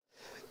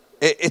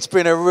It's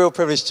been a real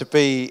privilege to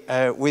be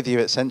with you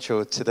at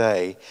Central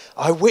today.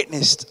 I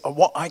witnessed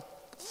what I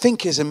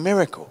think is a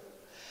miracle.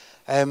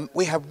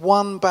 We had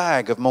one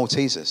bag of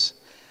Maltesers,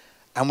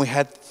 and we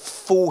had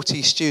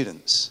 40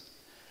 students.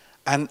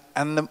 And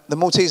the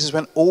Maltesers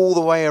went all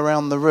the way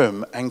around the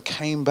room and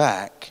came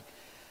back,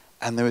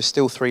 and there were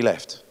still 3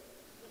 left.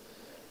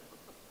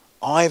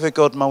 Either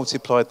God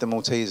multiplied the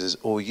Maltesers,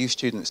 or you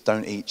students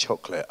don't eat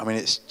chocolate. I mean,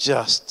 it's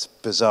just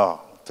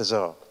bizarre.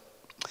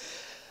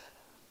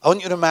 I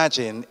want you to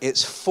imagine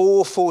it's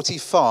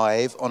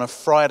 4:45 on a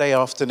Friday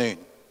afternoon,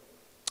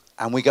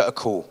 and we get a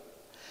call.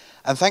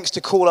 And thanks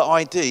to caller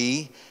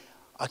ID,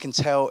 I can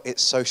tell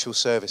it's social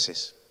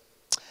services.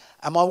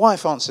 And my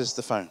wife answers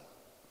the phone,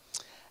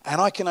 and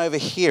I can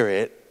overhear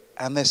it,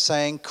 and they're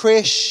saying,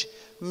 "Krish,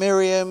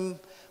 Miriam,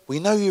 we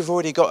know you've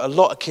already got a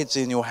lot of kids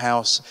in your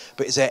house,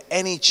 but is there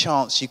any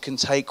chance you can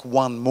take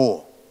one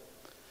more?"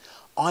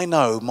 I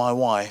know my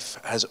wife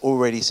has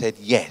already said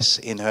yes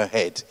in her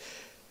head,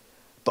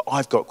 but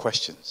I've got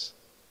questions.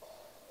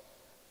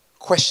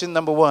 Question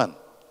number 1,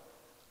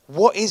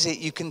 what is it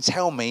you can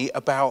tell me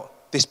about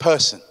this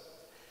person?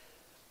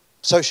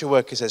 Social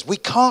worker says, "We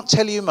can't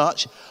tell you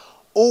much.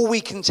 All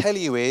we can tell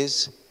you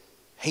is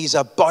he's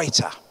a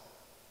biter."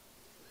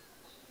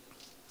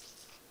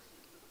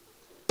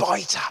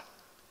 Biter.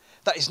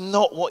 That is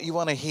not what you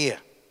want to hear.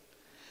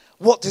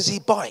 What does he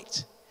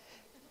bite?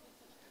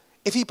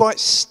 If he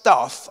bites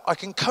stuff, I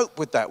can cope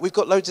with that. We've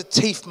got loads of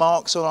teeth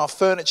marks on our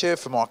furniture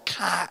from our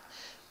cat,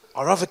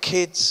 our other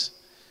kids,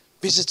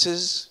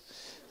 visitors.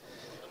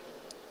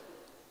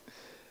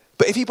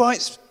 But if he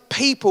bites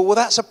people, well,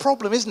 that's a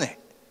problem, isn't it?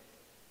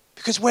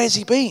 Because where's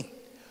he been?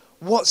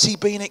 What's he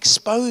been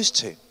exposed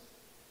to?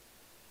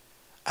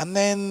 And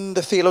then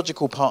the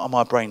theological part of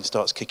my brain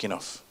starts kicking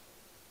off.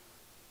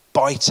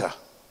 Biter.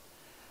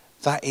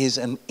 That is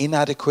an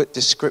inadequate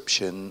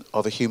description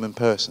of a human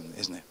person,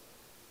 isn't it?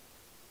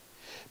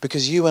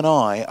 Because you and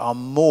I are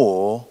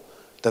more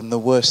than the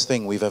worst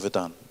thing we've ever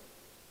done,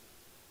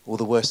 or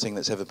the worst thing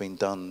that's ever been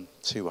done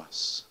to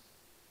us.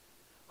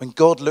 When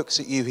God looks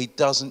at you, he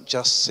doesn't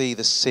just see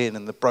the sin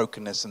and the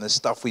brokenness and the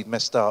stuff we've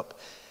messed up.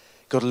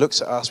 God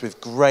looks at us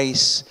with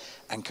grace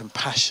and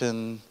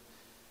compassion,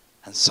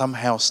 and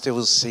somehow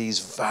still sees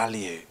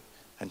value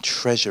and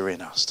treasure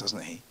in us,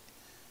 doesn't he?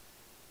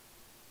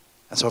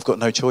 And so I've got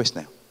no choice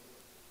now.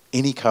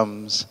 In he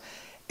comes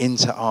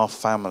into our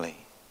family.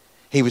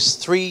 He was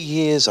 3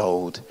 years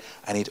old,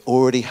 and he'd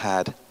already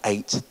had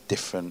 8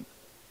 different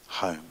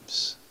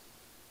homes.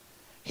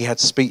 He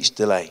had speech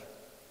delay.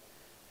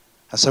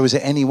 And so is it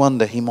any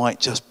wonder he might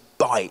just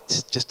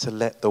bite just to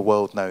let the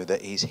world know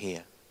that he's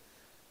here?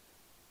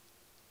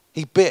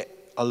 He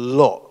bit a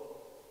lot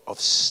of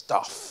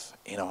stuff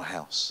in our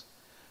house,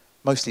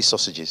 mostly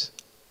sausages.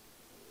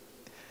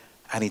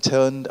 And he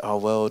turned our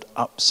world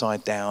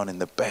upside down in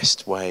the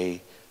best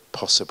way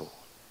possible.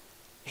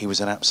 He was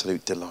an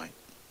absolute delight.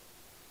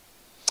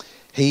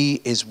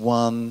 He is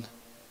one,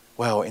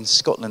 well, in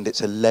Scotland it's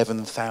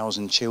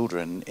 11,000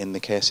 children in the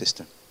care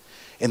system.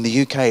 In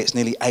the UK it's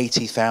nearly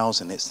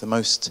 80,000. It's the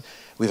most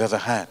we've ever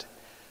had.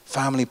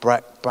 Family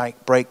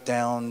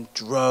breakdown,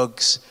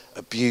 drugs,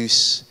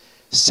 abuse.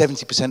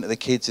 70% of the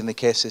kids in the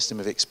care system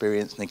have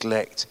experienced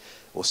neglect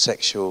or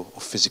sexual or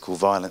physical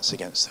violence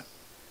against them.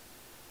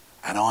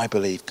 And I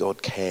believe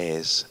God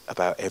cares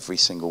about every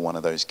single one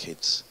of those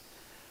kids.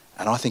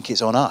 And I think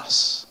it's on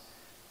us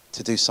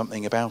to do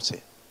something about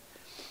it.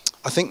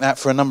 I think that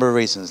for a number of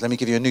reasons. Let me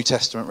give you a New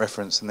Testament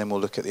reference and then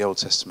we'll look at the Old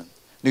Testament.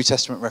 New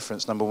Testament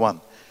reference number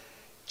 1.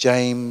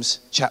 James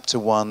chapter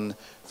 1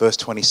 verse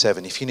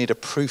 27. If you need a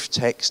proof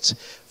text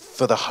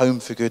for the Home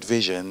for Good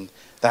vision,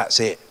 that's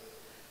it.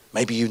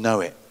 Maybe you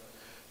know it.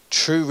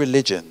 True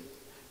religion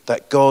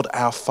that God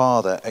our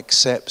Father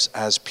accepts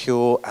as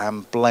pure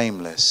and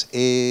blameless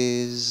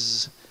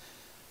is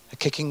a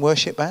kicking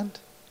worship band.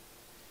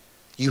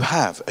 You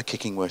have a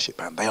kicking worship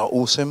band. They are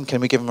awesome.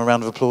 Can we give them a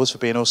round of applause for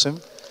being awesome?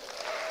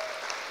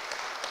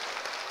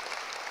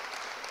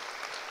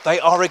 They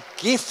are a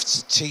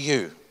gift to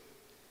you.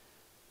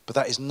 But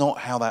that is not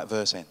how that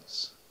verse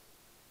ends.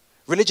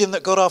 Religion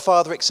that God our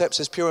Father accepts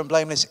as pure and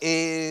blameless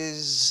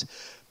is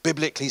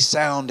biblically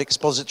sound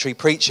expository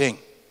preaching.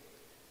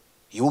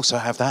 You also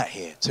have that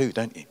here too,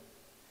 don't you?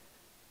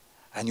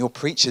 And your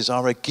preachers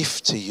are a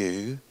gift to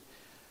you,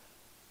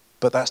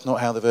 but that's not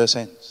how the verse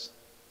ends.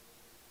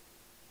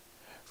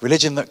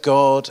 Religion that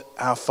God,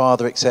 our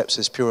Father, accepts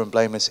as pure and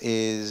blameless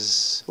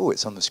is,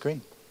 it's on the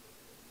screen,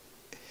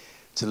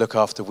 to look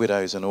after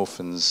widows and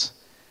orphans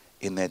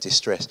in their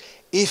distress.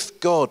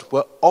 If God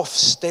were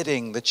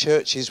offsteading the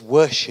church's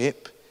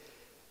worship,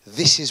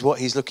 this is what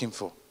he's looking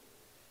for.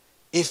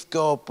 If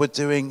God were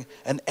doing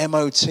an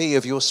MOT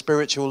of your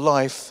spiritual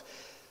life,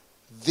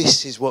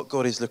 this is what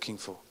God is looking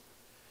for.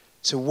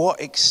 To what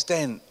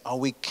extent are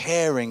we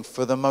caring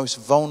for the most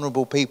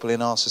vulnerable people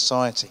in our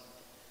society?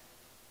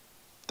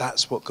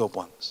 That's what God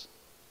wants.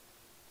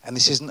 And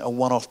this isn't a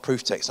one-off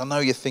proof text. I know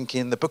you're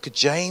thinking, the book of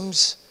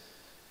James,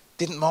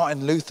 didn't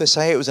Martin Luther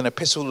say it was an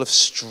epistle of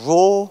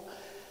straw?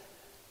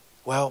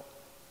 Well,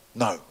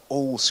 No,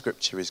 all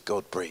scripture is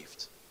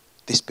God-breathed.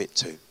 This bit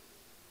too.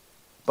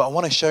 But I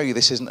want to show you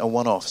this isn't a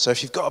one-off. So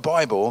if you've got a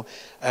Bible,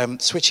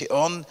 switch it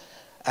on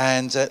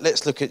and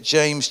let's look at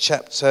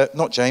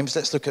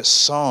let's look at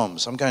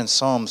Psalms. I'm going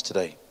Psalms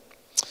today.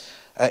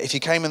 If you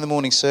came in the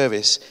morning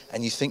service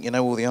and you think you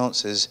know all the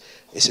answers,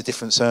 it's a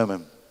different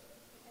sermon.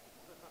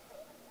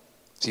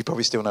 So you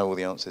probably still know all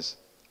the answers.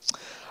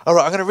 All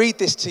right, I'm going to read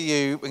this to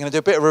you. We're going to do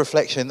a bit of a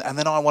reflection, and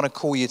then I want to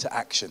call you to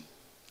action,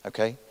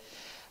 okay?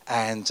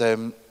 And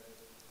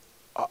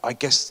I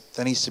guess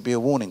there needs to be a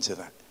warning to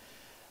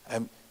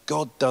that.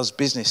 God does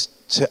business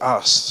to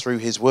us through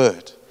his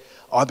word.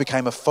 I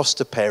became a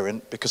foster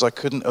parent because I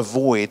couldn't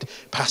avoid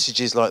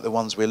passages like the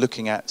ones we're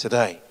looking at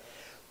today.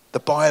 The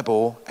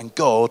Bible and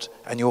God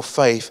and your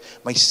faith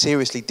may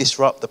seriously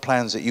disrupt the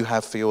plans that you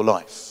have for your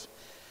life.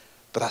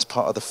 But that's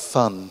part of the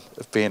fun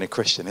of being a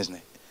Christian, isn't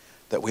it?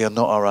 That we are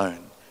not our own.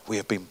 We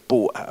have been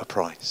bought at a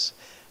price.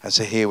 And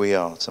so here we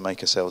are to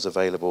make ourselves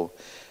available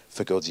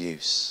for God's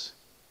use.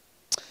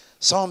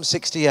 Psalm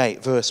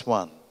 68, verse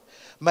 1.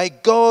 May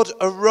God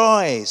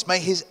arise. May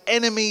his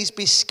enemies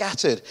be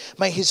scattered.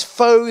 May his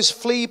foes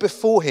flee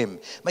before him.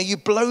 May you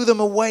blow them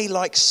away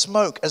like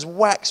smoke as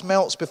wax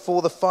melts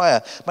before the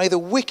fire. May the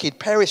wicked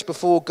perish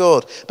before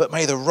God, but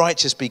may the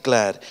righteous be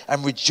glad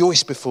and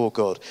rejoice before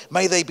God.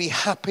 May they be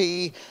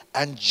happy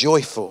and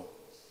joyful.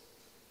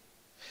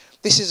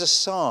 This is a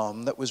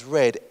psalm that was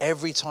read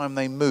every time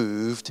they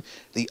moved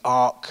the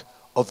Ark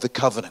of the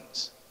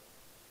Covenant.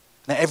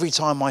 Now, every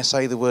time I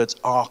say the words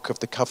Ark of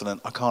the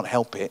Covenant, I can't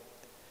help it.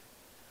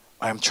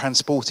 I am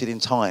transported in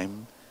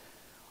time.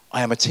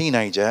 I am a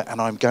teenager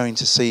and I'm going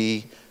to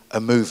see a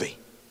movie.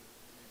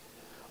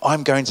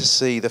 I'm going to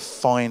see the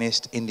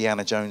finest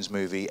Indiana Jones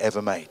movie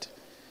ever made.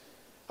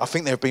 I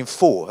think there have been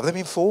 4. Have there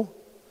been 4?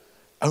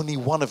 Only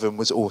one of them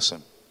was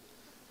awesome.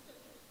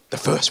 The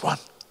first one.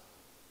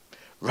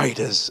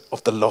 Raiders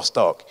of the Lost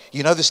Ark.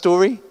 You know the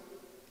story?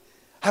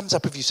 Hands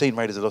up if you've seen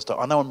Raiders of the Lost Ark.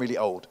 I know I'm really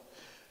old.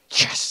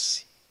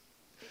 Yes!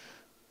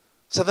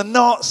 So the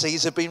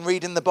Nazis have been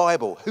reading the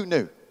Bible. Who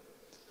knew?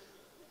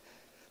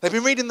 They've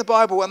been reading the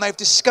Bible and they've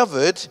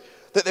discovered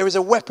that there is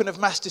a weapon of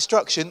mass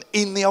destruction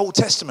in the Old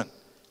Testament.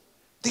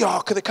 The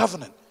Ark of the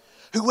Covenant.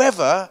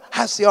 Whoever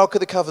has the Ark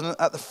of the Covenant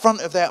at the front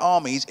of their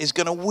armies is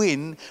going to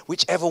win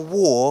whichever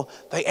war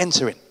they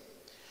enter in.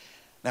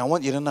 Now I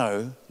want you to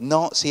know,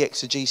 Nazi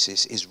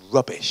exegesis is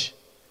rubbish.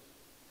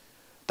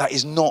 That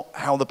is not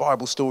how the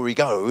Bible story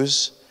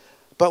goes,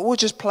 but we'll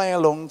just play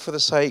along for the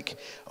sake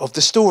of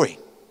the story.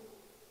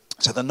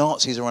 So the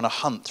Nazis are on a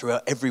hunt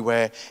throughout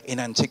everywhere in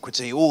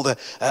antiquity. All the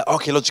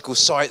archaeological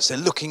sites, they're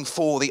looking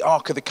for the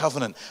Ark of the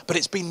Covenant. But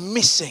it's been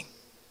missing.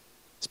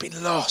 It's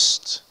been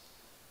lost.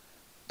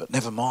 But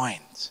never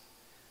mind.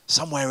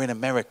 Somewhere in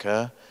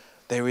America,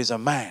 there is a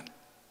man.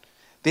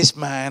 This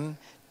man,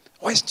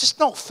 well, it's just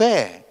not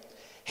fair.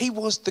 He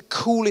was the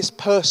coolest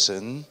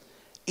person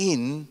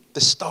in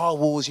the Star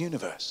Wars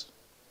universe.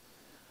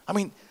 I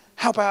mean,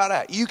 how about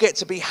that? You get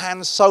to be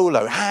Han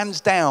Solo, hands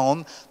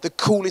down the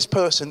coolest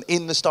person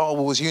in the Star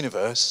Wars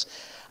universe.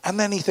 And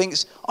then he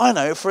thinks, I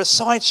know, for a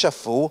side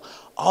shuffle,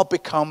 I'll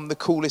become the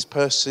coolest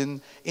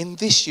person in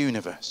this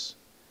universe.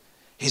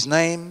 His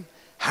name,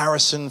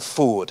 Harrison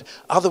Ford,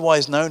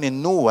 otherwise known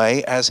in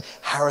Norway as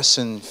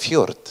Harrison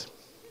Fjord.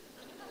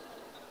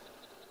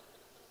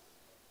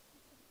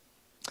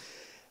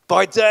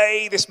 By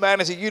day, this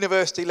man is a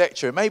university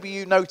lecturer. Maybe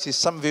you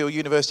noticed some of your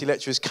university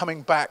lecturers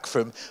coming back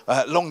from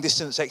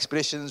long-distance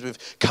expeditions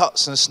with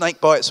cuts and snake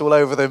bites all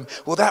over them.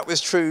 Well, that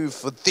was true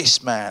for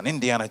this man,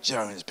 Indiana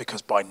Jones,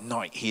 because by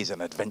night he is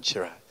an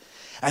adventurer.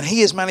 And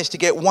he has managed to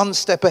get one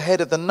step ahead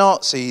of the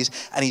Nazis,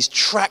 and he's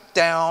tracked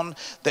down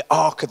the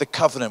Ark of the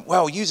Covenant.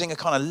 Well, using a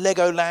kind of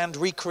Legoland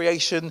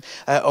recreation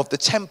of the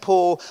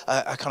temple,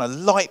 a kind of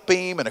light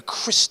beam and a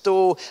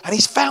crystal, and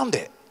he's found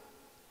it.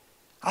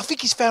 I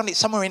think he's found it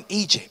somewhere in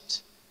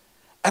Egypt.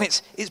 And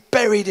it's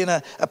buried in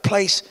a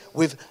place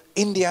with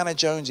Indiana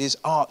Jones's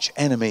arch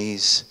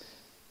enemies,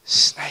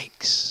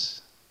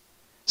 snakes.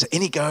 So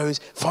in he goes,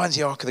 finds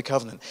the Ark of the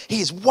Covenant.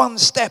 He is one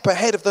step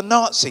ahead of the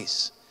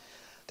Nazis.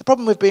 The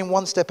problem with being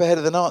one step ahead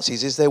of the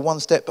Nazis is they're one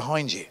step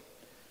behind you.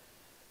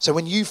 So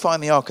when you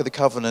find the Ark of the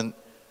Covenant,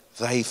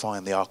 they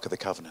find the Ark of the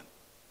Covenant.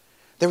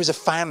 There is a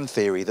fan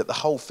theory that the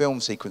whole film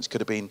sequence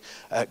could have been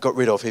got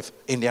rid of if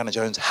Indiana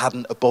Jones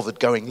hadn't bothered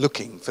going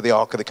looking for the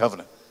Ark of the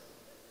Covenant.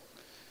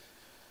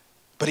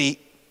 But he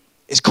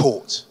is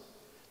caught.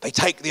 They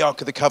take the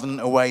Ark of the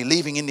Covenant away,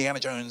 leaving Indiana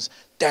Jones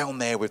down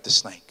there with the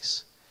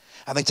snakes.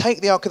 And they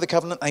take the Ark of the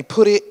Covenant, they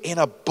put it in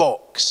a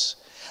box.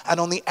 And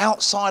on the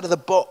outside of the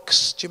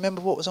box, do you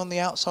remember what was on the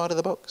outside of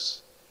the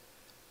box?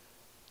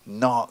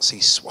 Nazi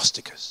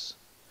swastikas.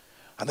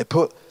 And they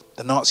put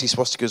the Nazi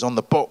swastikas on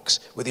the box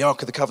with the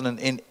Ark of the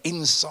Covenant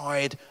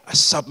inside a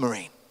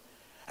submarine.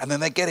 And then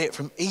they get it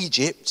from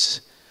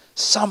Egypt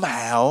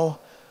somehow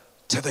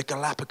to the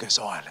Galapagos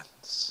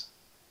Islands.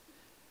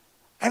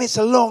 And it's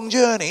a long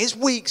journey. It's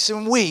weeks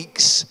and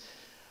weeks.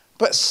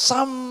 But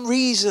some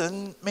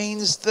reason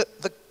means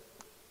that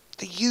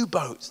the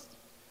U-boat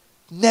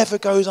never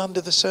goes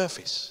under the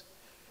surface.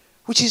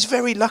 which is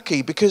very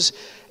lucky because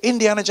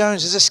Indiana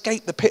Jones has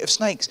escaped the pit of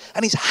snakes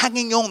and he's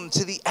hanging on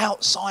to the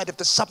outside of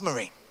the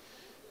submarine.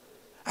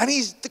 And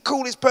he's the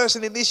coolest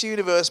person in this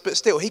universe, but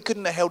still, he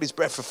couldn't have held his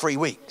breath for 3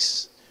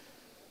 weeks.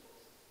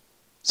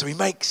 So he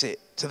makes it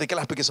to the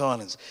Galapagos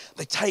Islands.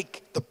 They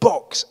take the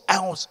box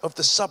out of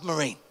the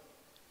submarine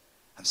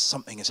and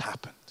something has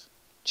happened.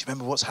 Do you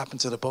remember what's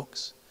happened to the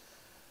box?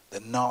 The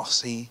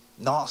nasty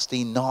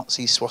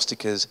Nazi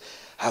swastikas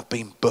have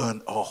been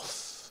burnt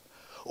off.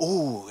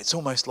 Oh, it's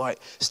almost like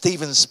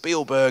Steven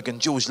Spielberg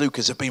and George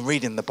Lucas have been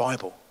reading the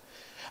Bible.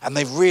 And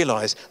they've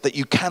realized that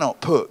you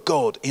cannot put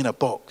God in a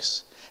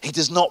box. He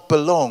does not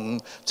belong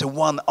to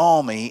one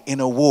army in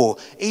a war.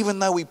 Even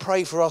though we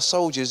pray for our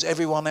soldiers,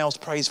 everyone else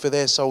prays for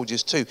their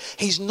soldiers too.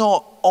 He's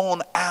not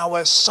on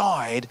our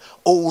side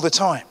all the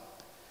time.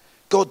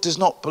 God does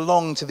not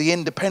belong to the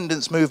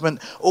independence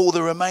movement or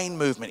the Remain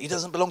movement. He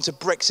doesn't belong to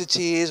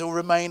Brexiteers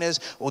or Remainers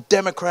or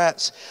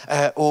Democrats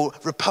or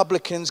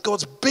Republicans.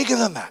 God's bigger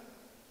than that.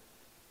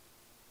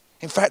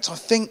 In fact, I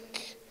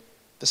think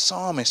the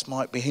psalmist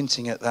might be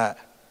hinting at that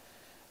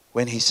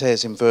when he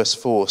says in verse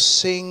 4,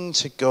 sing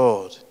to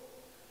God,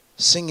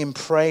 sing in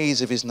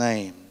praise of his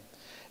name,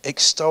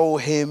 extol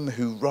him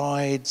who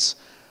rides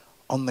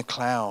on the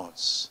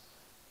clouds.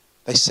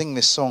 They sing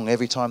this song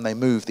every time they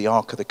move the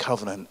Ark of the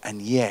Covenant,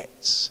 and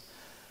yet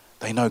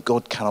they know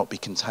God cannot be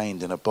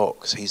contained in a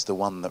box. He's the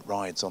one that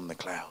rides on the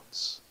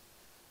clouds.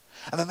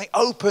 And then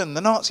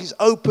the Nazis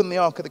open the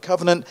Ark of the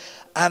Covenant,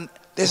 and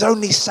there's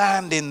only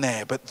sand in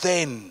there, but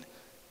then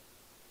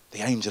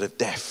the angel of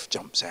death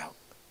jumps out.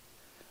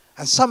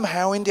 And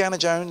somehow Indiana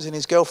Jones and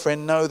his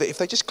girlfriend know that if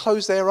they just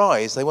close their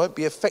eyes, they won't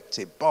be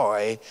affected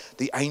by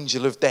the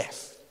angel of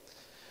death.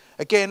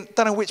 Again,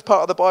 don't know which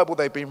part of the Bible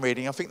they've been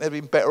reading. I think they'd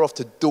been better off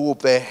to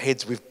daub their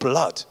heads with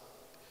blood,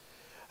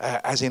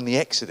 as in the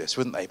Exodus,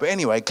 wouldn't they? But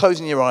anyway,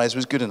 closing your eyes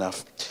was good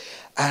enough.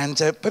 And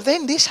but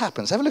then this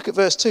happens. Have a look at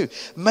verse 2.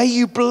 May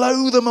you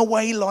blow them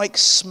away like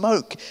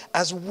smoke,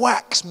 as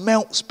wax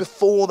melts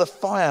before the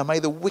fire. May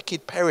the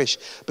wicked perish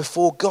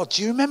before God.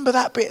 Do you remember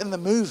that bit in the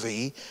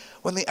movie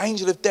when the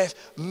angel of death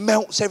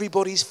melts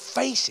everybody's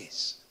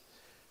faces?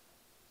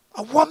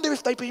 I wonder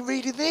if they've been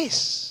reading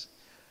this.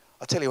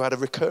 I tell you, I had a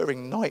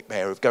recurring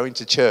nightmare of going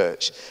to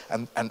church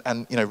and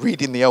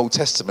reading the Old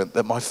Testament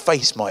that my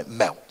face might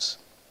melt.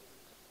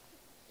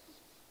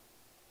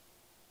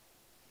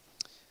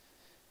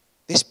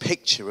 This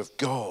picture of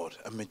God,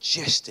 a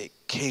majestic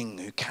king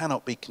who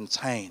cannot be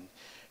contained,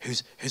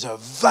 who's a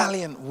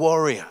valiant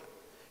warrior,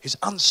 who's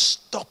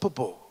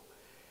unstoppable.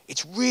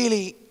 It's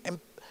really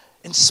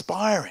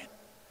inspiring.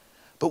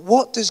 But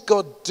what does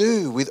God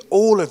do with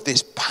all of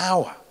this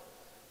power?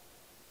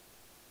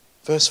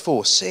 Verse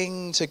 4,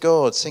 sing to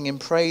God, sing in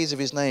praise of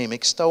his name,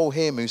 extol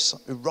him who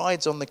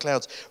rides on the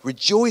clouds,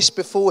 rejoice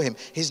before him.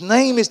 His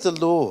name is the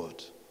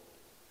Lord.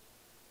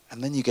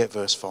 And then you get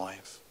verse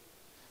 5.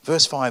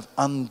 Verse 5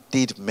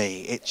 undid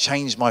me. It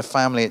changed my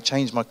family, it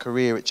changed my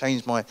career, it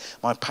changed my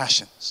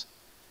passions.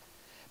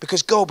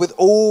 Because God, with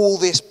all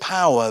this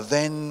power,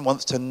 then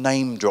wants to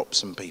name drop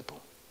some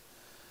people.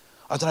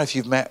 I don't know if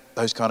you've met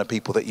those kind of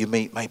people that you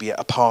meet maybe at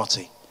a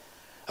party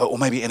or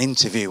maybe an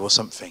interview or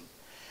something.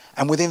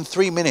 And within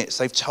 3 minutes,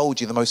 they've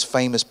told you the most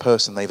famous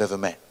person they've ever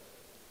met.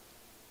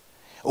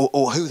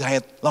 Or who they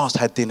had last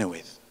had dinner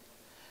with.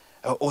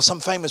 Or some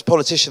famous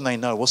politician they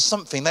know, or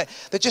something. They're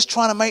just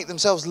trying to make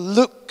themselves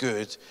look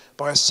good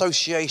by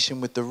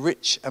association with the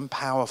rich and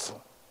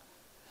powerful.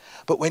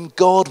 But when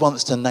God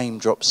wants to name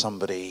drop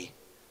somebody,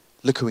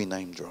 look who he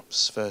name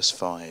drops. Verse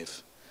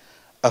 5.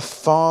 A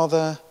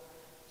father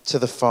to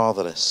the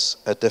fatherless,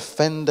 a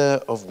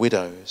defender of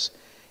widows,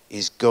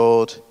 is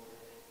God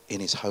in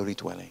his holy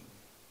dwelling.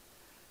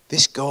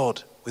 This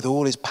God, with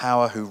all his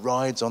power, who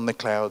rides on the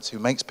clouds, who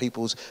makes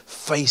people's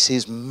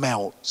faces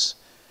melt,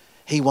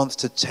 he wants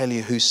to tell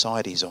you whose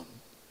side he's on.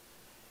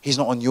 He's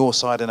not on your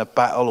side in a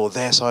battle or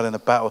their side in a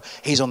battle.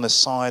 He's on the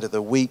side of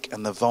the weak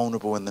and the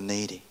vulnerable and the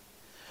needy.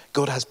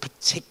 God has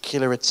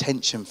particular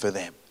attention for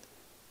them.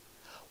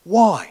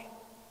 Why?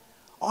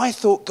 I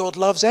thought God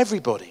loves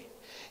everybody.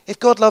 If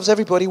God loves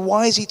everybody,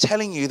 why is he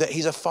telling you that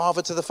he's a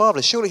father to the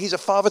fatherless? Surely he's a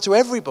father to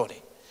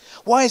everybody.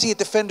 Why is he a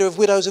defender of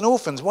widows and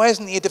orphans? Why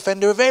isn't he a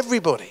defender of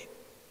everybody?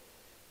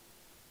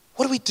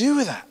 What do we do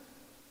with that?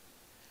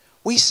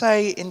 We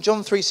say in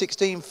John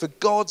 3:16, for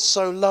God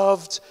so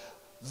loved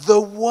the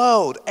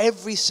world,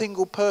 every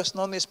single person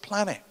on this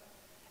planet,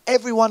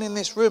 everyone in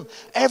this room,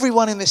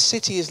 everyone in this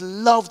city is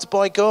loved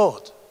by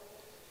God.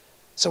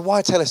 So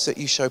why tell us that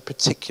you show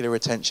particular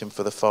attention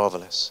for the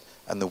fatherless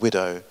and the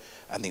widow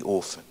and the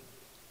orphan?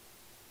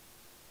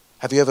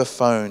 Have you ever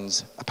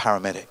phoned a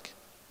paramedic?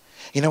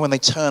 You know, when they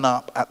turn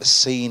up at the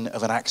scene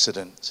of an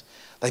accident,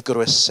 they've got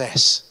to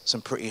assess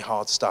some pretty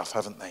hard stuff,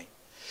 haven't they?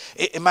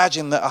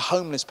 Imagine that a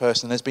homeless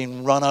person has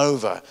been run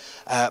over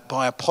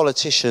by a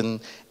politician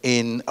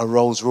in a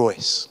Rolls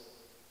Royce.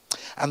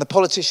 And the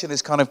politician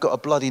has kind of got a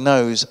bloody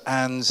nose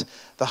and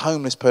the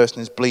homeless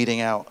person is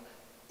bleeding out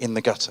in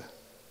the gutter.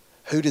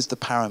 Who does the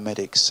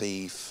paramedic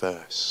see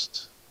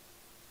first?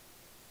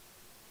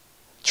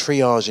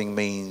 Triaging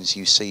means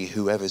you see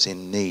whoever's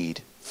in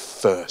need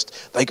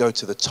first. They go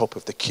to the top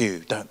of the queue,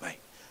 don't they?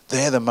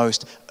 They're the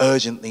most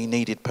urgently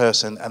needed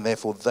person, and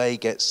therefore they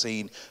get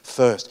seen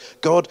first.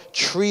 God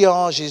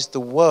triages the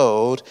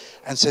world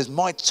and says,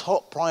 my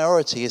top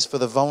priority is for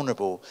the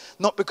vulnerable.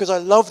 Not because I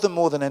love them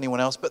more than anyone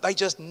else, but they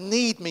just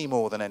need me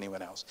more than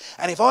anyone else.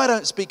 And if I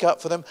don't speak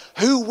up for them,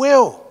 who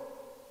will?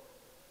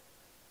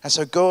 And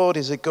so God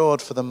is a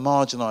God for the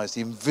marginalized,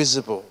 the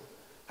invisible,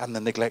 and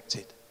the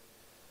neglected.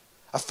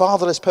 A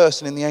fatherless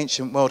person in the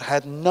ancient world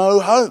had no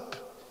hope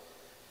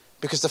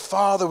because the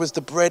father was the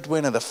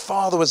breadwinner. The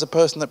father was the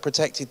person that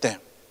protected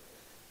them.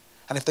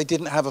 And if they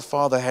didn't have a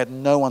father, they had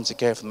no one to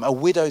care for them. A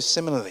widow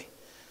similarly.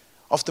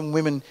 Often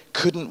women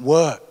couldn't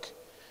work.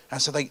 And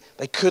so they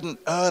couldn't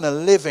earn a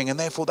living, and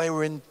therefore they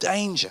were in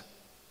danger.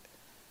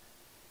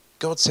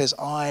 God says,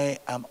 I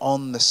am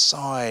on the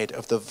side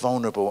of the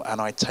vulnerable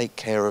and I take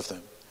care of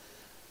them.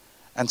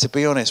 And to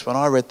be honest, when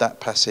I read that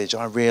passage,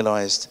 I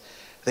realized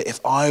that if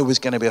I was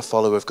going to be a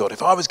follower of God,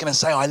 if I was going to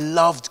say I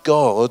loved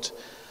God,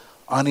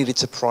 I needed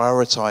to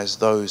prioritize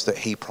those that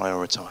he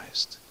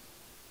prioritized.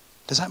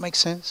 Does that make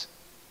sense?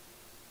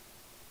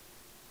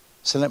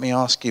 So let me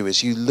ask you,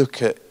 as you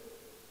look at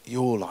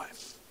your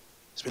life,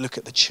 as we look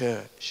at the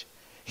church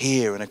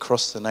here and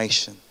across the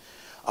nation,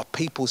 are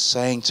people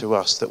saying to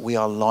us that we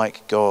are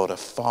like God, a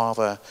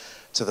father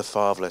to the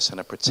fatherless and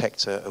a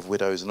protector of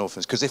widows and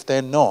orphans? Because if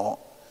they're not,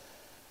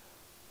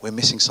 we're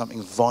missing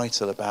something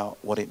vital about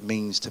what it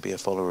means to be a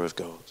follower of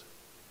God.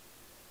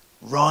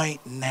 Right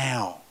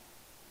now,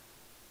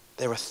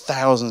 there are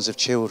thousands of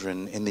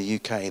children in the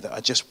UK that are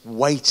just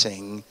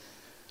waiting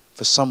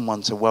for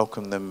someone to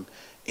welcome them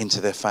into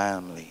their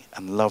family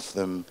and love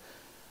them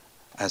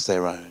as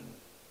their own.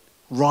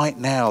 Right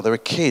now, there are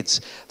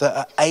kids that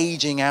are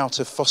aging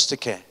out of foster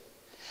care.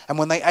 And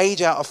when they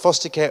age out of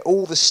foster care,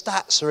 all the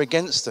stats are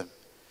against them.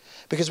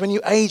 Because when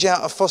you age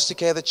out of foster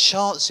care, the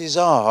chances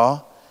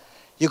are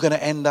you're going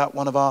to end up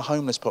one of our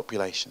homeless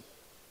population.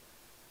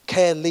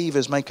 Care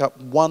leavers make up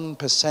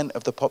 1%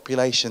 of the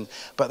population,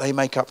 but they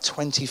make up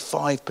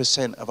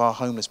 25% of our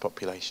homeless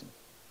population.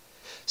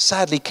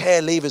 Sadly,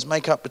 care leavers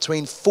make up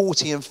between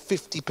 40 and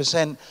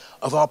 50%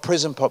 of our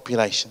prison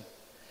population.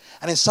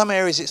 And in some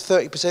areas it's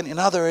 30%, in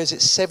other areas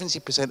it's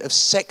 70% of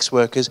sex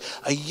workers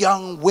are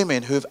young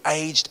women who have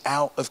aged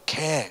out of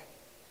care.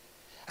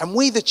 And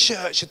we, the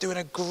church, are doing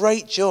a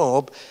great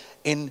job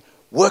in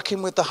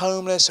working with the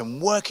homeless and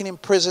working in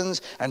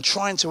prisons and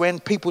trying to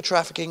end people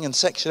trafficking and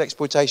sexual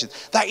exploitation.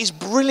 That is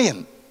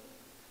brilliant.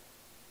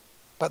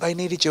 But they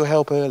needed your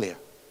help earlier.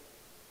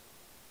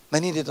 They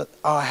needed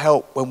our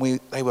help when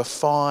they were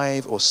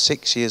 5 or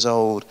 6 years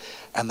old,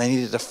 and they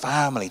needed a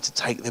family to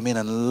take them in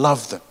and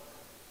love them.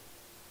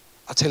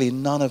 I tell you,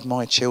 none of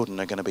my children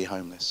are going to be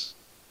homeless.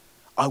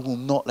 I will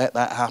not let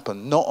that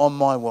happen, not on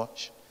my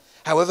watch.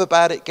 However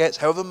bad it gets,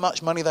 however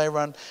much money they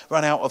run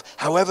out of,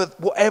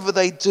 whatever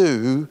they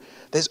do,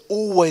 there's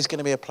always going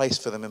to be a place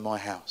for them in my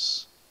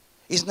house.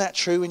 Isn't that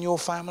true in your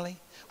family?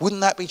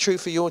 Wouldn't that be true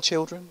for your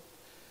children?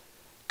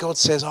 God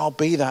says, I'll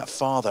be that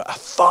father, a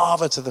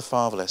father to the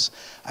fatherless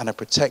and a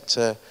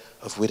protector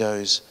of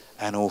widows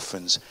and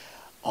orphans.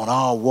 On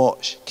our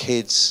watch,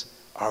 kids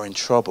are in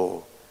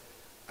trouble,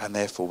 and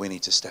therefore we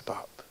need to step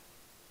up.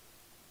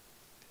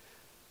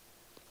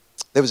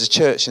 There was a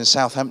church in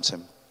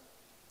Southampton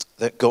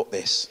that got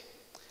this.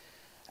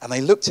 And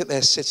they looked at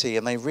their city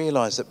and they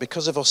realized that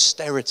because of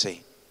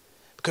austerity,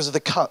 because of the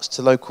cuts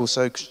to local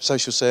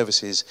social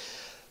services,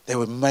 there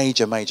were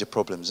major, major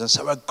problems. And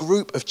so a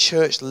group of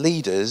church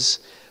leaders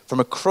from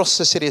across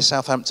the city of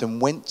Southampton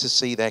went to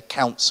see their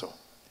council.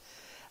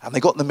 And they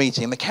got in the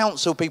meeting. And the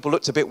council people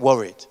looked a bit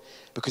worried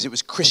because it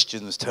was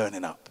Christians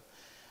turning up.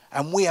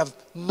 And we have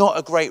not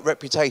a great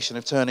reputation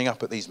of turning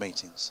up at these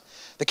meetings.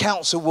 The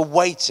council were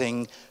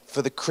waiting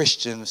for the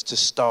Christians to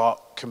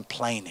start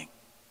complaining.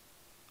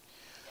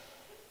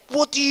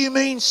 What do you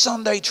mean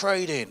Sunday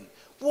trading?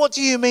 What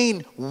do you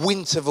mean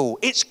Winterval?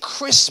 It's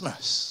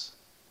Christmas.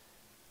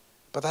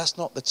 But that's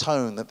not the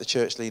tone that the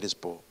church leaders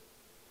brought.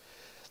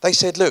 They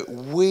said, look,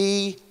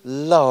 we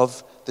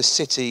love the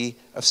city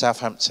of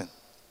Southampton.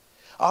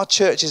 Our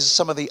church is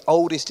some of the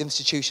oldest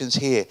institutions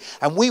here.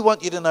 And we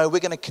want you to know we're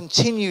going to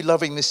continue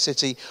loving this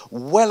city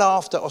well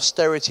after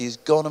austerity is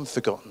gone and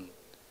forgotten.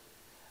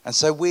 And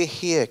so we're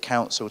here,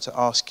 council, to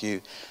ask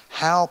you,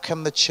 how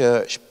can the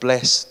church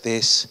bless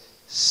this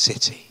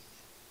city?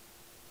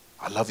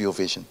 I love your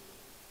vision.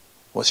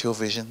 What's your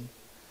vision?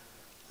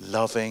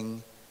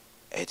 Loving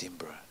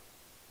Edinburgh.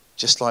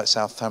 Just like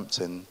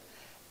Southampton,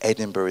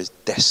 Edinburgh is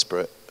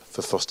desperate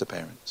for foster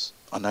parents.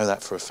 I know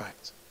that for a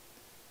fact.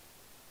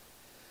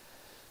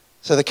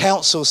 So the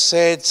council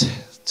said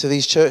to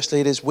these church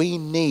leaders, we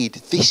need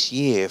this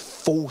year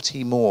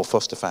 40 more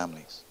foster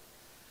families.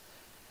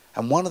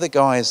 And one of the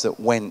guys that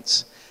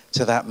went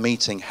to that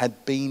meeting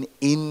had been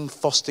in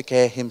foster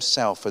care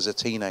himself as a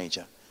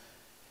teenager.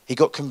 He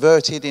got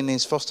converted in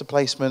his foster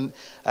placement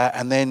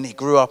and then he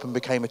grew up and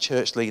became a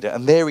church leader.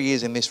 And there he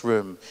is in this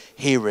room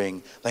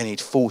hearing they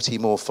need 40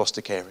 more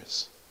foster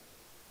carers.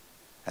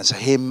 And so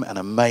him and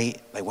a mate,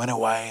 they went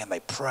away and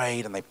they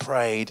prayed and they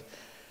prayed.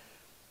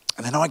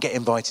 And then I get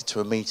invited to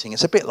a meeting.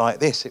 It's a bit like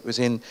this. It was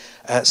in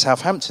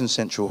Southampton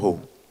Central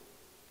Hall.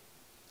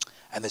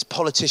 And there's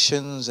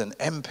politicians and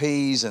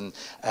MPs and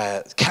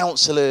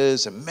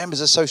councillors and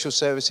members of social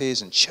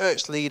services and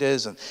church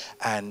leaders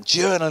and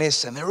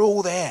journalists, and they're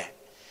all there.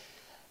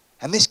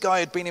 And this guy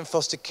had been in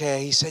foster care.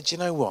 He said, you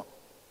know what?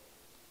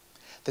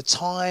 The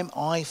time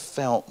I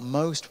felt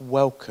most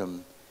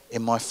welcome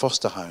in my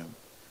foster home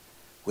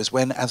was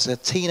when, as a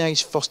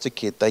teenage foster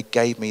kid, they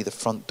gave me the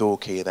front door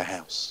key of the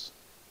house.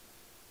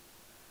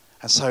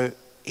 And so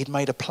he'd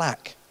made a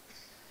plaque.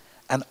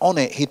 And on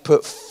it, he'd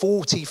put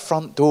 40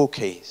 front door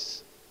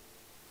keys.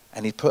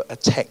 And he'd put a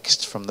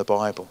text from the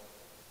Bible.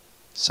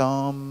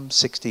 Psalm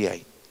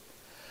 68.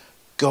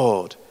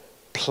 God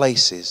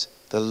places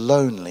the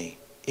lonely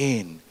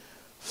in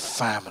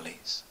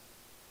families.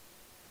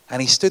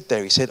 And he stood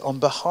there. He said, on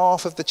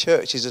behalf of the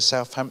churches of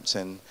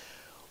Southampton,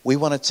 we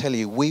want to tell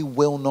you, we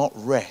will not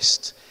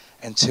rest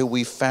until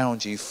we've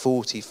found you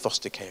 40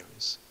 foster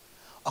carers.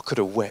 I could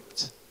have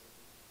wept.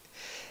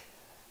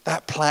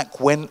 That plaque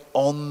went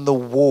on the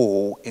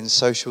wall in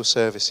social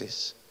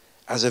services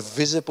as a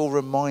visible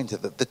reminder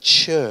that the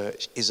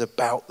church is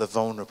about the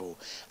vulnerable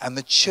and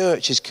the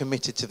church is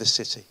committed to the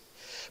city.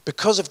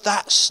 Because of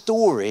that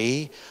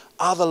story,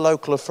 other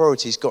local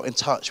authorities got in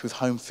touch with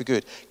Home for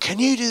Good. Can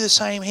you do the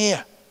same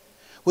here?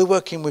 We're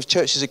working with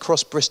churches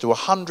across Bristol,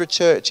 100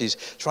 churches,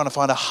 trying to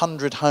find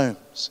 100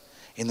 homes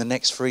in the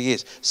next 3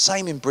 years.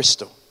 Same in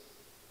Bristol.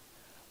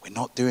 We're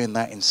not doing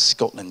that in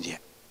Scotland yet.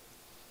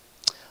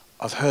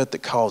 I've heard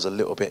that Carl's a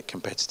little bit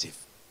competitive.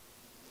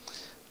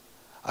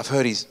 I've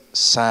heard he's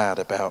sad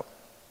about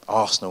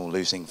Arsenal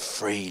losing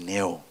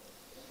 3-0.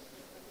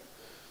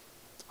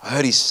 I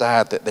heard he's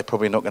sad that they're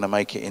probably not going to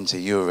make it into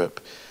Europe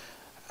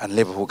and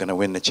Liverpool going to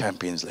win the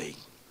Champions League.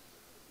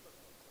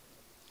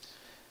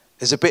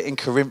 There's a bit in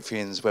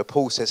Corinthians where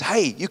Paul says,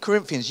 hey, you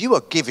Corinthians, you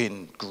are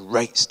giving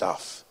great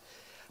stuff.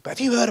 But have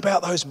you heard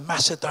about those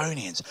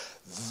Macedonians?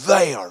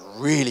 They are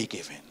really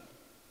giving.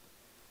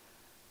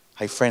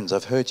 Hey friends,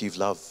 I've heard you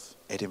love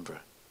Edinburgh.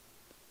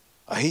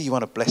 I hear you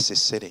want to bless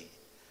this city.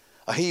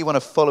 I hear you want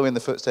to follow in the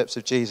footsteps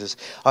of Jesus.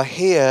 I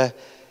hear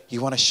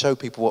you want to show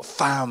people what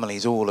family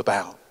is all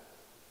about.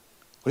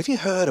 Well, have you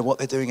heard of what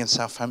they're doing in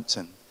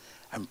Southampton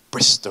and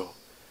Bristol?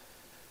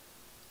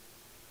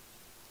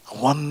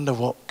 I wonder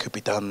what could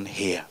be done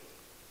here.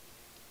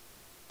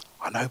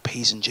 I know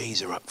P's and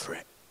G's are up for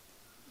it.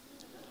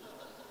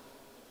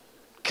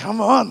 Come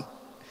on.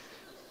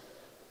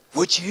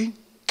 Would you?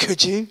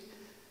 Could you?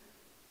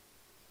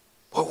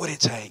 What would it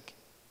take?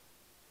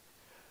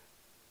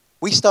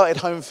 We started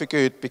Home for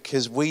Good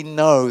because we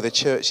know the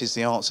church is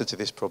the answer to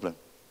this problem.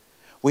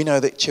 We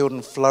know that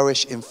children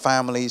flourish in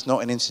families,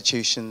 not in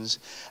institutions.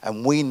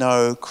 And we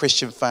know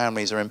Christian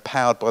families are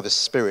empowered by the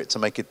Spirit to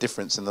make a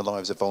difference in the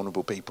lives of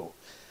vulnerable people.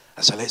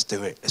 And so let's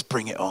do it. Let's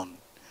bring it on.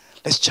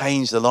 Let's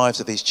change the lives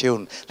of these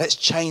children. Let's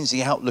change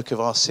the outlook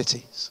of our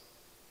cities.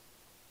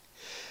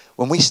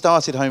 When we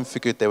started Home for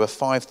Good, there were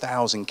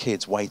 5,000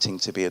 kids waiting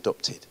to be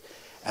adopted.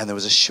 And there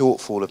was a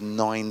shortfall of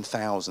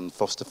 9,000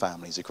 foster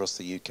families across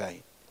the UK.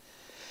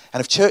 And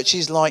if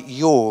churches like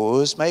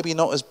yours, maybe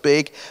not as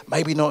big,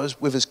 maybe not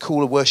as with as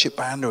cool a worship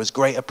band or as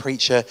great a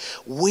preacher,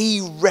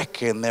 we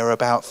reckon there are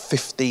about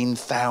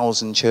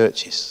 15,000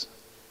 churches.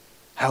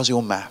 How's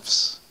your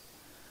maths?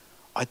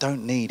 I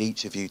don't need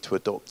each of you to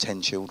adopt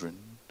 10 children.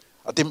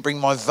 I didn't bring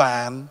my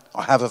van.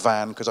 I have a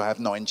van because I have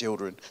 9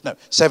 children. No,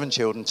 7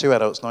 children, 2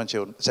 adults, 9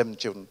 children, 7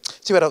 children.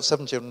 2 adults,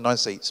 7 children, 9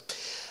 seats.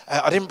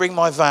 I didn't bring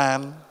my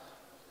van.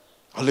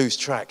 I lose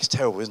track. It's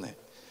terrible, isn't it?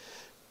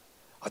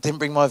 I didn't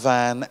bring my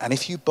van. And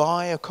if you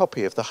buy a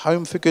copy of the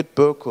Home for Good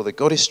book or the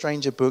God is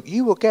Stranger book,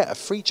 you will get a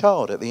free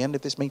child at the end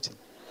of this meeting.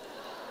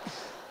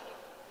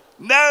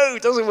 No,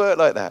 it doesn't work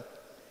like that.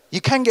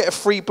 You can get a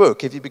free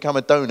book if you become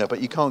a donor,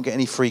 but you can't get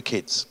any free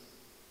kids.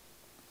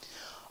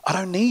 I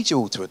don't need you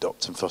all to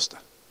adopt and foster.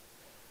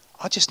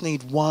 I just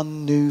need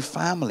one new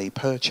family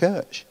per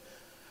church.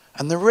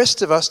 And the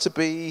rest of us to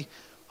be,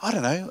 I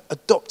don't know,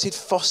 adopted,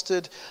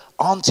 fostered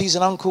aunties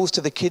and uncles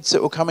to the kids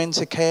that will come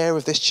into care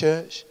of this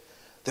church,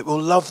 that will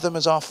love them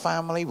as our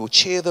family, will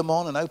cheer them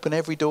on and open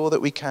every door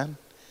that we can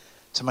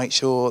to make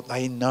sure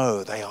they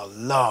know they are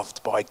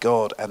loved by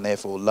God and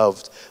therefore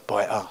loved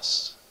by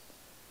us.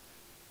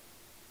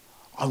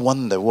 I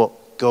wonder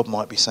what God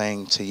might be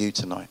saying to you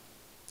tonight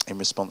in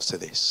response to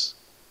this.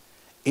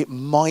 It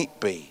might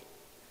be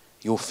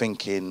you're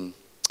thinking,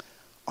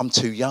 I'm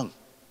too young.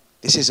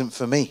 This isn't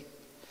for me.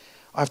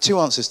 I have 2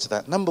 answers to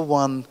that. Number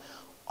 1,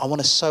 I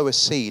want to sow a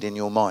seed in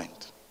your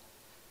mind.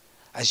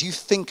 As you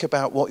think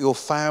about what your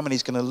family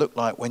is going to look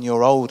like when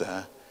you're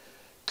older,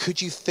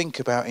 could you think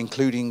about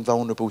including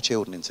vulnerable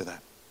children into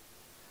that?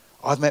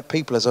 I've met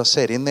people, as I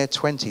said, in their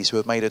 20s who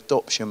have made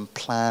adoption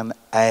plan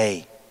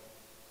A.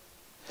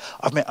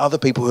 I've met other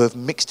people who have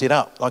mixed it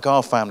up, like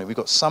our family. We've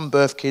got some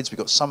birth kids, we've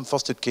got some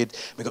fostered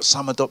kids, we've got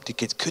some adopted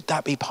kids. Could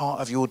that be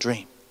part of your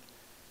dream?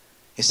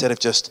 Instead of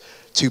just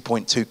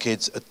 2.2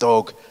 kids, a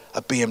dog,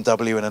 a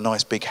BMW and a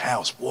nice big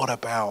house, what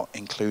about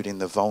including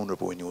the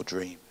vulnerable in your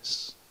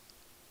dreams?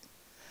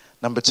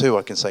 Number 2,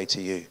 I can say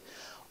to you,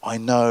 I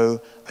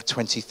know a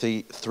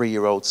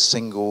 23-year-old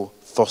single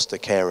foster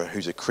carer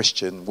who's a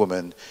Christian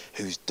woman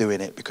who's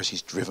doing it because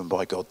she's driven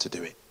by God to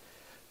do it.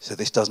 So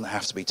this doesn't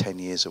have to be 10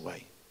 years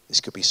away. This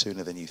could be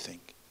sooner than you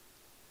think.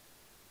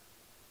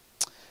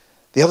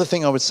 The other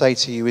thing I would say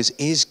to you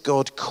is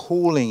God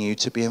calling you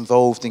to be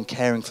involved in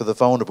caring for the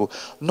vulnerable,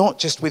 not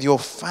just with your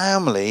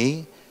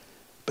family,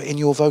 but in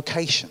your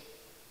vocation?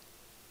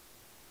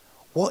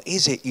 What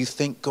is it you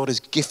think God has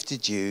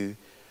gifted you?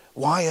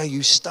 Why are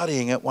you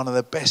studying at one of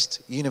the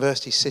best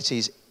university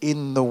cities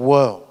in the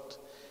world?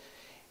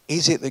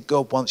 Is it that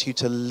God wants you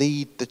to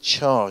lead the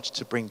charge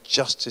to bring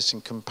justice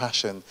and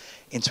compassion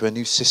into a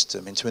new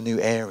system, into a new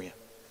area?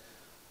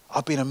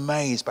 I've been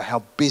amazed by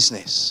how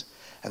business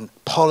and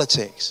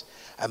politics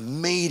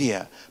and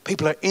media,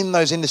 people are in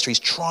those industries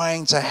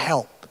trying to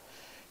help.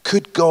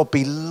 Could God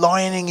be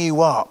lining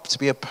you up to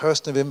be a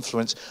person of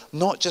influence,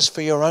 not just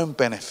for your own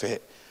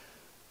benefit,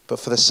 but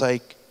for the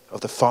sake of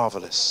the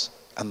fatherless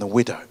and the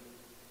widow?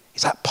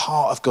 Is that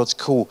part of God's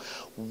call?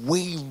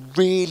 We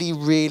really,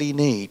 really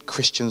need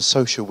Christian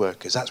social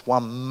workers. That's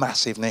one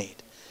massive need.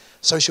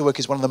 Social work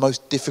is one of the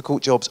most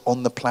difficult jobs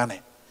on the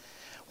planet.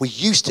 We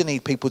used to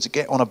need people to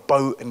get on a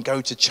boat and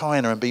go to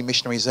China and be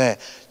missionaries there.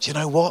 Do you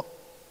know what?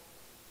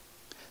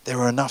 There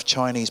are enough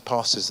Chinese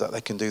pastors that they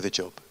can do the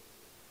job.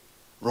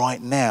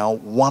 Right now,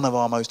 one of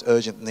our most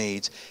urgent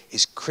needs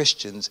is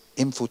Christians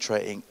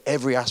infiltrating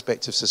every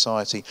aspect of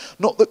society.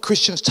 Not that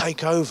Christians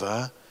take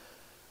over,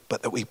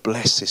 but that we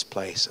bless this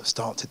place and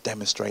start to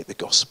demonstrate the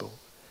gospel.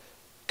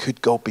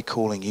 Could God be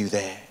calling you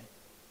there?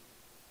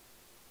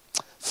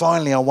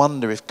 Finally, I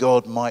wonder if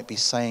God might be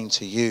saying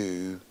to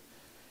you,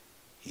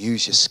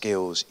 use your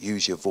skills,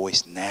 use your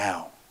voice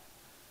now.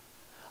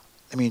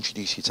 Let me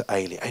introduce you to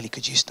Ailey. Ailey,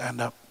 could you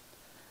stand up?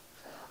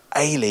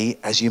 Ailey,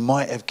 as you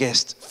might have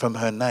guessed from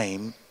her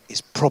name,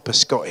 is proper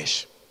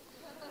Scottish.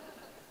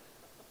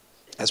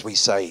 As we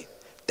say,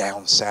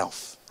 down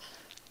south.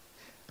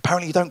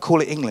 Apparently you don't call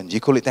it England, you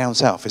call it down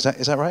south. Is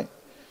that right?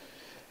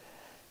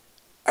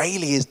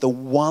 Ailey is the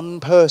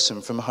one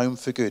person from Home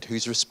for Good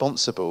who's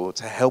responsible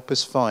to help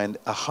us find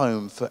a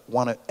home for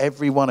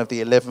every one of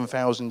the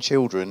 11,000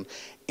 children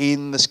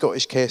in the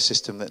Scottish care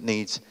system that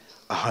needs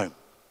a home.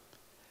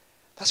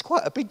 That's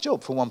quite a big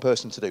job for one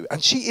person to do.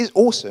 And she is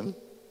awesome.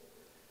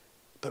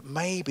 But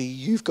maybe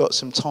you've got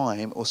some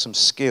time or some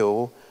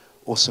skill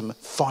or some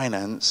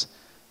finance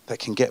that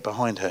can get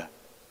behind her.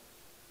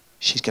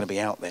 She's going to be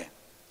out there.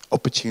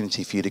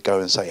 Opportunity for you to go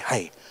and say,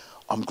 hey,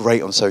 I'm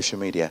great on social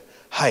media.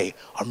 Hey,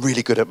 I'm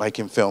really good at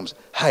making films.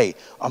 Hey,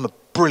 I'm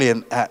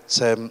brilliant at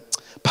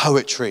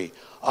poetry.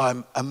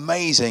 I'm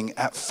amazing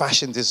at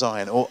fashion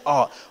design or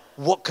art.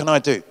 What can I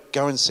do?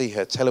 Go and see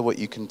her. Tell her what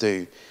you can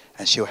do,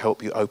 and she'll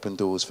help you open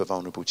doors for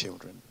vulnerable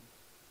children.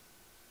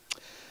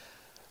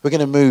 We're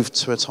going to move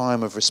to a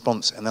time of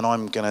response, and then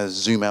I'm going to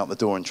zoom out the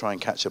door and try and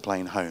catch a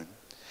plane home.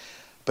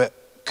 But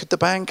could the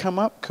band come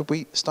up? Could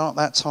we start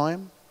that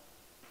time?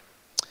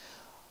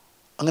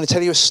 I'm going to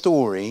tell you a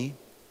story,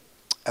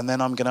 and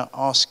then I'm going to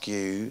ask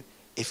you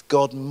if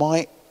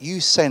you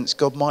sense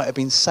God might have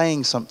been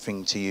saying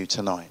something to you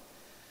tonight.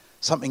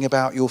 Something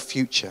about your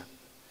future.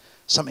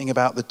 Something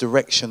about the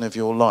direction of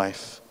your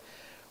life.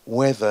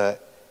 Whether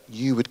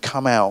you would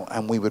come out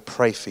and we would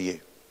pray for you.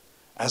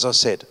 As I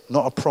said,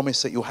 not a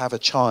promise that you'll have a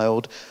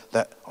child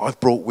that I've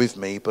brought with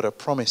me, but a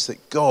promise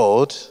that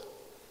God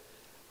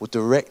will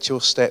direct your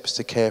steps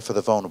to care for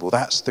the vulnerable.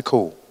 That's the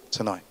call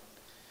tonight.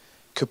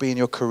 Could be in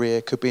your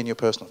career, could be in your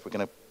personal life. We're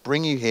going to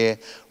bring you here.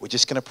 We're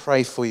just going to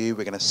pray for you.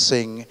 We're going to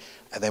sing,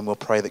 and then we'll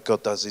pray that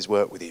God does his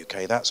work with you,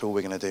 okay? That's all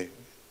we're going to do.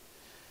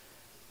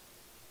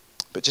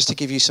 But just to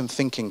give you some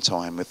thinking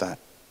time with that,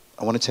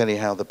 I want to tell you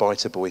how the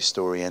Biter Boy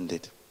story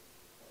ended.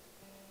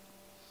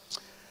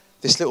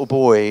 This little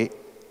boy,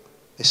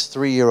 this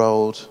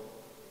 3-year-old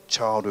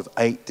child with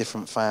 8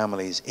 different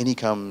families, in he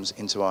comes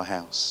into our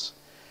house.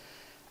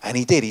 And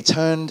he did. He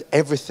turned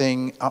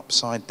everything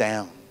upside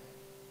down.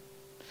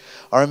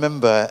 I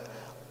remember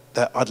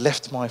that I'd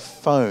left my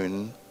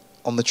phone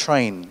on the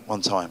train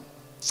one time.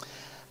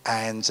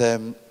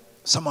 And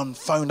someone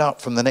phoned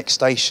up from the next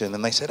station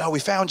and they said, "Oh, we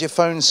found your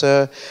phone,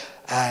 sir,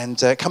 and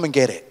come and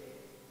get it."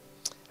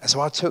 And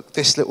so I took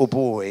this little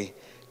boy,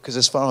 because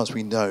as far as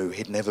we know,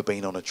 he'd never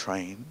been on a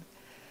train.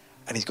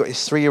 And he's got his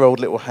 3-year-old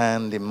little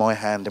hand in my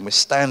hand, and we're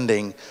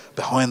standing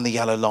behind the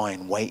yellow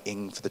line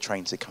waiting for the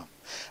train to come.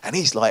 And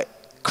he's like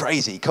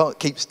crazy, can't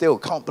keep still,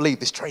 can't believe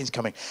this train's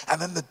coming.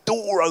 And then the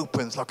door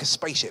opens like a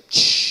spaceship.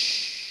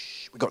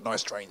 We've got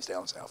nice trains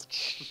down south.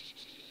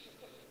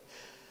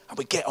 And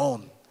we get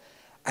on.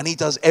 And he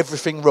does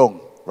everything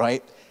wrong,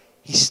 right?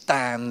 He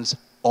stands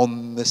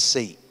on the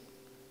seat.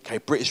 Okay,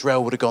 British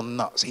Rail would have gone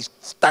nuts. He's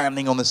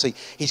standing on the seat.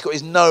 He's got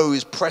his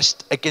nose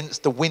pressed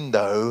against the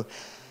window.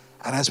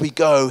 And as we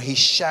go, he's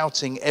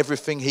shouting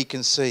everything he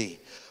can see.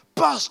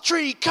 Bus,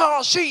 tree,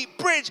 car, sheep,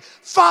 bridge,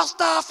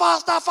 faster,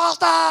 faster,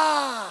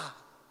 faster.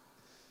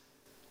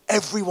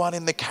 everyone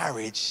in the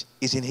carriage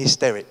is in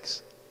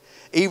hysterics.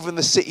 Even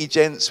the city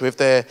gents with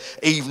their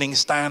evening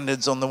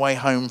standards on the way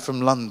home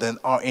from London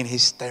are in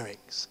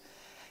hysterics.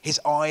 His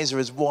eyes are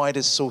as wide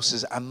as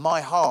saucers, and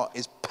my heart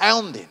is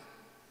pounding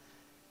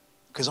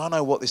because I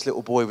know what this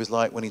little boy was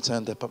like when he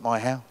turned up at my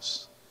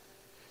house.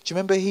 Do you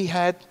remember he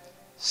had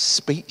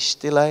speech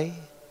delay?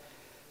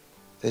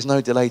 There's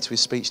no delay to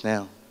his speech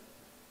now.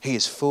 He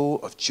is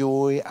full of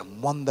joy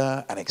and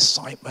wonder and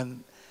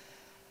excitement.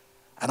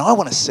 And I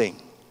want to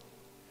sing.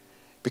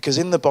 Because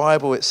in the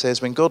Bible it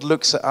says when God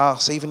looks at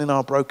us, even in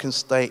our broken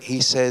state,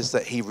 he says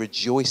that he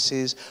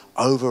rejoices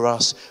over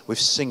us with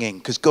singing.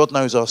 Because God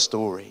knows our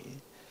story.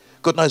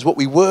 God knows what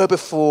we were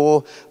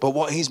before, but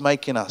what he's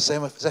making us.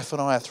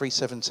 Zephaniah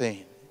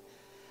 3:17.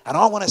 And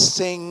I want to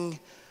sing,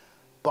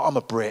 but I'm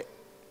a Brit.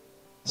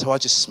 So I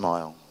just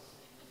smile.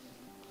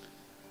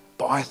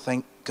 But I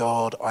thank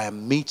God I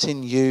am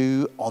meeting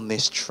you on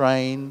this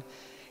train.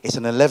 It's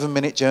an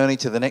 11-minute journey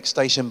to the next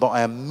station, but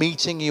I am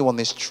meeting you on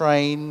this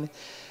train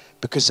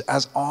because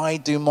as I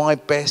do my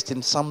best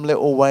in some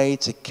little way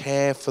to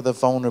care for the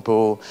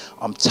vulnerable,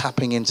 I'm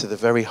tapping into the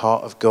very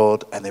heart of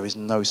God, and there is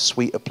no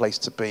sweeter place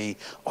to be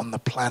on the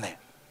planet.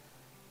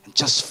 And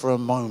just for a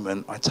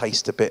moment, I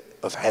taste a bit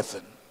of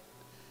heaven.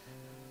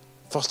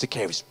 Foster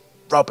care is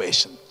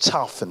rubbish and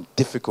tough and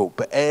difficult,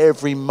 but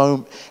every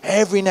moment,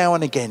 every now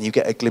and again, you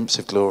get a glimpse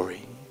of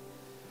glory.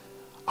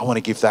 I want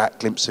to give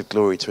that glimpse of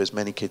glory to as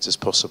many kids as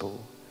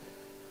possible.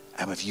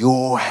 And with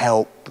your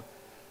help,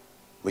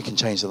 we can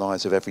change the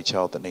lives of every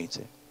child that needs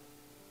it.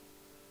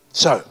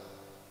 So,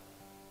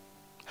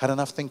 had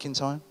enough thinking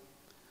time?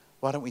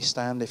 Why don't we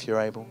stand if you're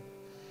able?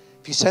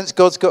 If you sense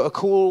God's got a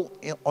call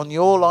on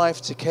your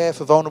life to care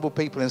for vulnerable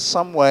people in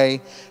some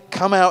way,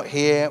 come out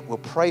here, we'll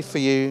pray for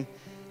you,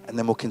 and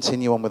then we'll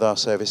continue on with our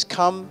service.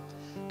 Come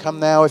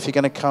now if you're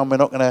going to come. We're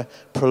not going to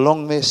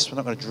prolong this. We're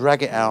not going to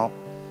drag it out.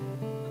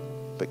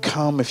 But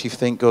come if you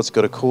think God's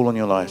got a call on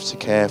your life to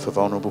care for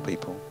vulnerable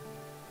people.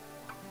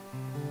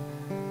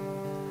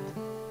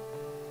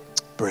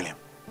 Brilliant.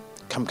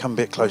 Come a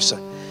bit closer.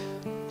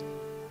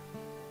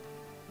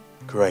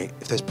 Great.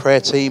 If there's prayer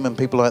team and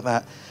people like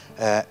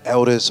that,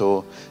 elders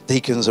or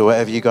deacons or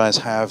whatever you guys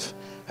have,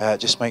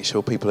 just make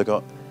sure people have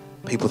got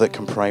people that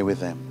can pray with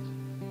them.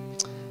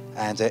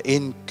 And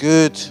in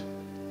good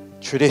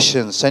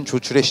tradition, central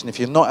tradition, if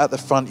you're not at the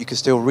front, you can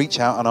still reach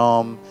out an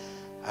arm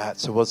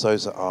towards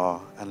those that are.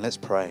 And let's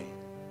pray.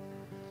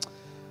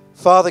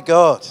 Father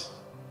God,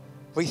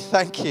 we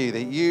thank you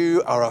that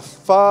you are a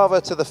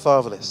father to the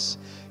fatherless.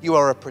 You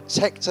are a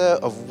protector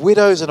of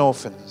widows and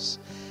orphans.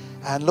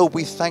 And Lord,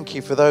 we thank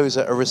you for those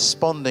that are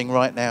responding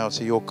right now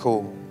to your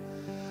call.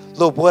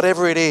 Lord,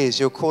 whatever it is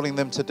you're calling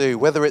them to do,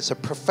 whether it's a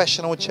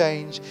professional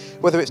change,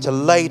 whether it's to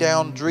lay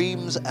down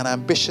dreams and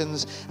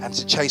ambitions and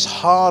to chase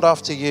hard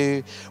after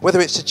you,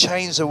 whether it's to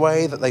change the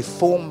way that they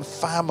form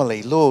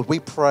family, Lord, we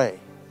pray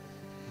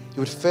you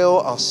would fill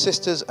our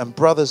sisters and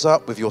brothers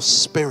up with your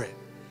spirit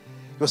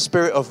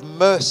of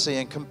mercy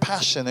and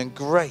compassion and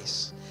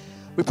grace.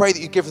 We pray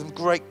that you give them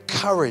great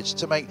courage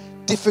to make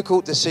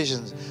difficult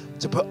decisions,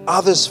 to put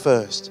others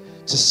first,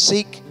 to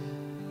seek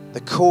the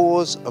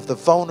cause of the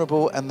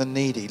vulnerable and the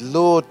needy.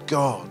 Lord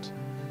God,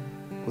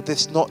 would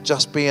this not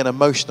just be an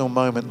emotional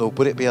moment, Lord?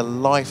 Would it be a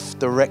life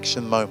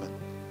direction moment?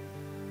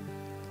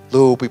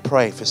 Lord, we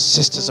pray for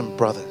sisters and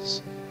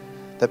brothers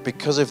that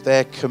because of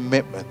their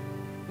commitment,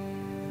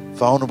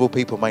 vulnerable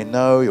people may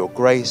know your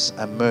grace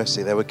and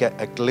mercy. They would get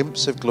a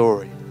glimpse of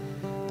glory,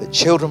 that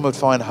children would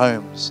find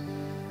homes,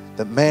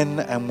 that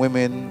men and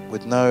women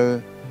would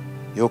know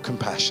your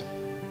compassion.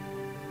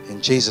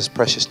 In Jesus'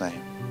 precious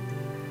name,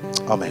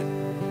 amen.